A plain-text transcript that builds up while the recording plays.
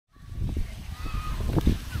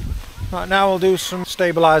Right, now we'll do some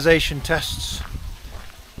stabilisation tests.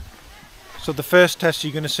 So the first test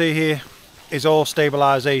you're going to see here is all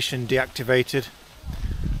stabilisation deactivated,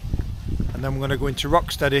 and then we're going to go into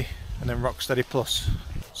Rocksteady and then Rocksteady Plus.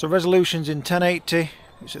 So resolution's in 1080,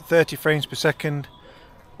 it's at 30 frames per second,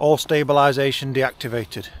 all stabilisation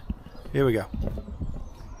deactivated. Here we go.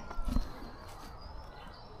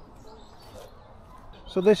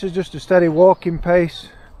 So this is just a steady walking pace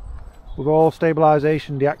with all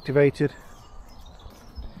stabilisation deactivated.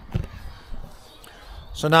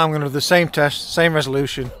 So now I'm going to do the same test, same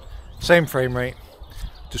resolution, same frame rate,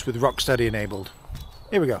 just with Rocksteady enabled.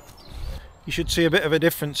 Here we go. You should see a bit of a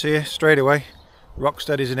difference here straight away.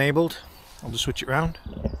 Rocksteady is enabled. I'll just switch it round.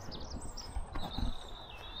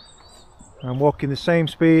 I'm walking the same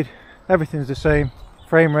speed, everything's the same,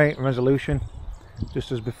 frame rate and resolution,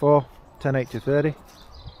 just as before, 1080 to 30.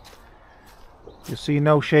 You'll see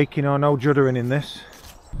no shaking or no juddering in this.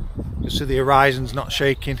 You'll see the horizon's not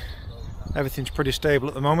shaking. Everything's pretty stable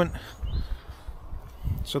at the moment.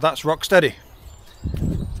 So that's Rocksteady.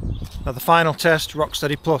 Now the final test,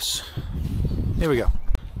 Rocksteady Plus. Here we go.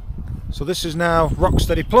 So this is now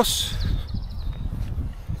Rocksteady Plus.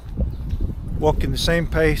 Walking the same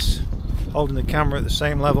pace, holding the camera at the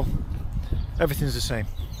same level. Everything's the same.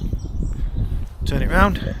 Turn it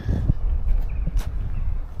round.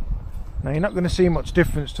 Now you're not going to see much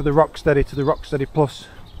difference to the Rocksteady to the Rocksteady Plus.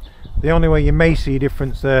 The only way you may see a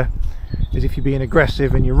difference there is if you're being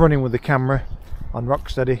aggressive and you're running with the camera on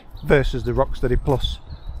Rocksteady versus the Rocksteady Plus.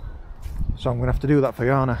 So I'm going to have to do that for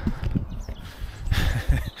you, aren't I?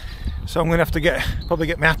 So I'm going to have to probably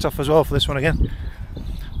get my hat off as well for this one again.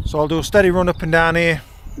 So I'll do a steady run up and down here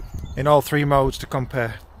in all three modes to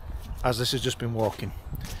compare, as this has just been walking.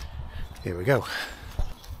 Here we go.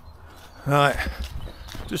 Right.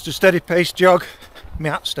 Just a steady pace jog, my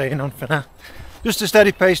hat's staying on for now. Just a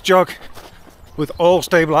steady pace jog with all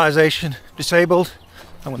stabilisation disabled.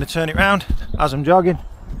 I'm going to turn it round as I'm jogging.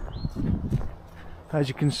 As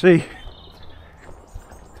you can see,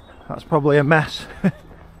 that's probably a mess.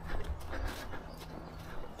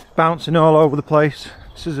 Bouncing all over the place.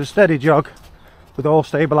 This is a steady jog with all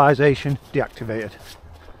stabilisation deactivated.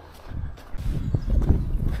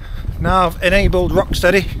 Now I've enabled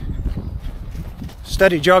Rocksteady.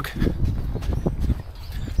 Steady jog.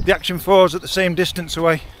 The Action 4 is at the same distance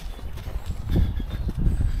away.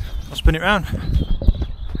 I'll spin it round.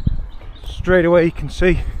 Straight away you can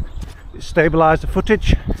see it's stabilised the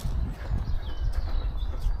footage.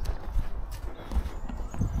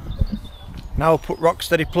 Now I'll put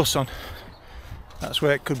Rocksteady Plus on. That's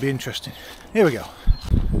where it could be interesting. Here we go.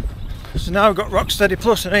 So now I've got Rocksteady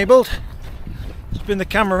Plus enabled. Spin the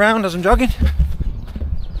camera around as I'm jogging.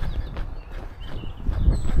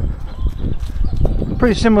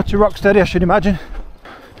 Pretty similar to Rocksteady, I should imagine.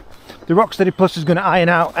 The Rocksteady Plus is going to iron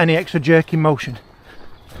out any extra jerking motion.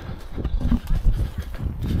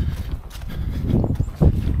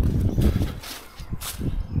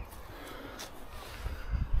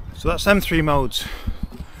 So that's them three modes.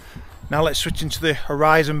 Now let's switch into the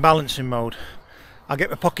horizon balancing mode. I'll get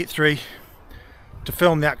my Pocket 3 to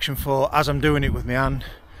film the Action 4 as I'm doing it with my hand,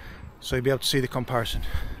 so you'll be able to see the comparison.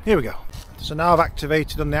 Here we go. So now I've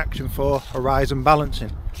activated on the Action 4 horizon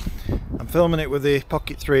balancing. I'm filming it with the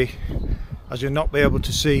Pocket 3, as you'll not be able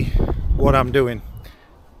to see what I'm doing.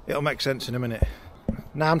 It'll make sense in a minute.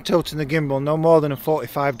 Now I'm tilting the gimbal no more than a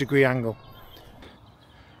 45-degree angle.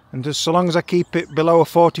 And just so long as I keep it below a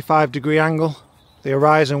 45-degree angle, the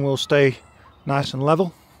horizon will stay nice and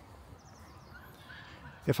level.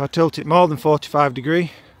 If I tilt it more than 45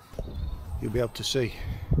 degree, you'll be able to see.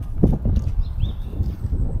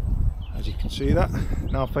 As you can see that.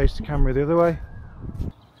 Now I'll face the camera the other way.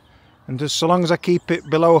 And just so long as I keep it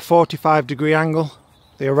below a 45-degree angle,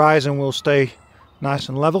 the horizon will stay nice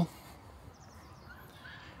and level.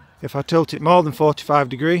 If I tilt it more than 45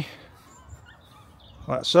 degree,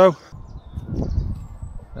 like so,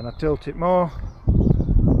 then I tilt it more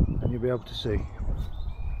and you'll be able to see.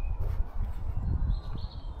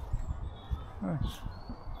 Nice.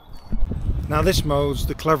 Now this mode's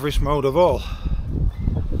the cleverest mode of all.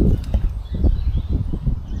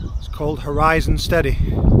 It's called Horizon Steady.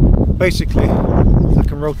 Basically, I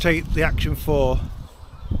can rotate the Action 4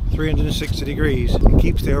 360 degrees and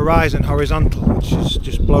keeps the horizon horizontal, which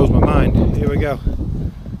just blows my mind. Here we go.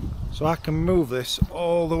 So I can move this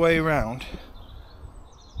all the way around,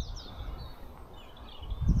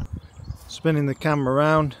 spinning the camera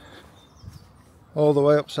around, all the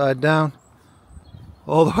way upside down,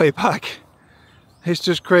 all the way back. It's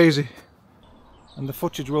just crazy. And the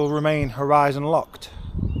footage will remain horizon locked.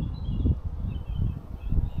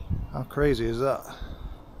 How crazy is that?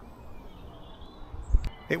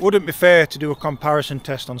 It wouldn't be fair to do a comparison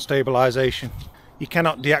test on stabilisation. You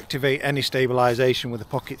cannot deactivate any stabilisation with a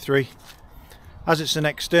Pocket 3, as it's an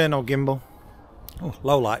external gimbal. Oh,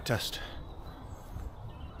 low light test.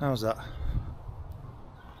 How's that?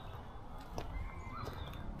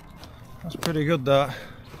 That's pretty good, that,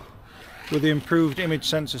 with the improved image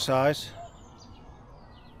sensor size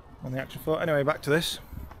on the Action 4. Anyway, back to this.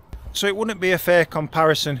 So it wouldn't be a fair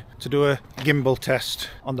comparison to do a gimbal test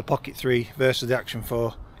on the Pocket 3 versus the Action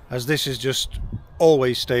 4, as this is just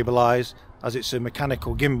always stabilised, as it's a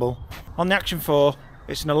mechanical gimbal. On the Action 4,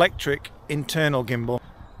 it's an electric internal gimbal.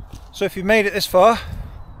 So if you've made it this far,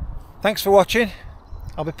 thanks for watching.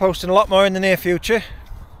 I'll be posting a lot more in the near future.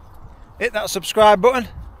 Hit that subscribe button.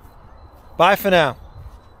 Bye for now.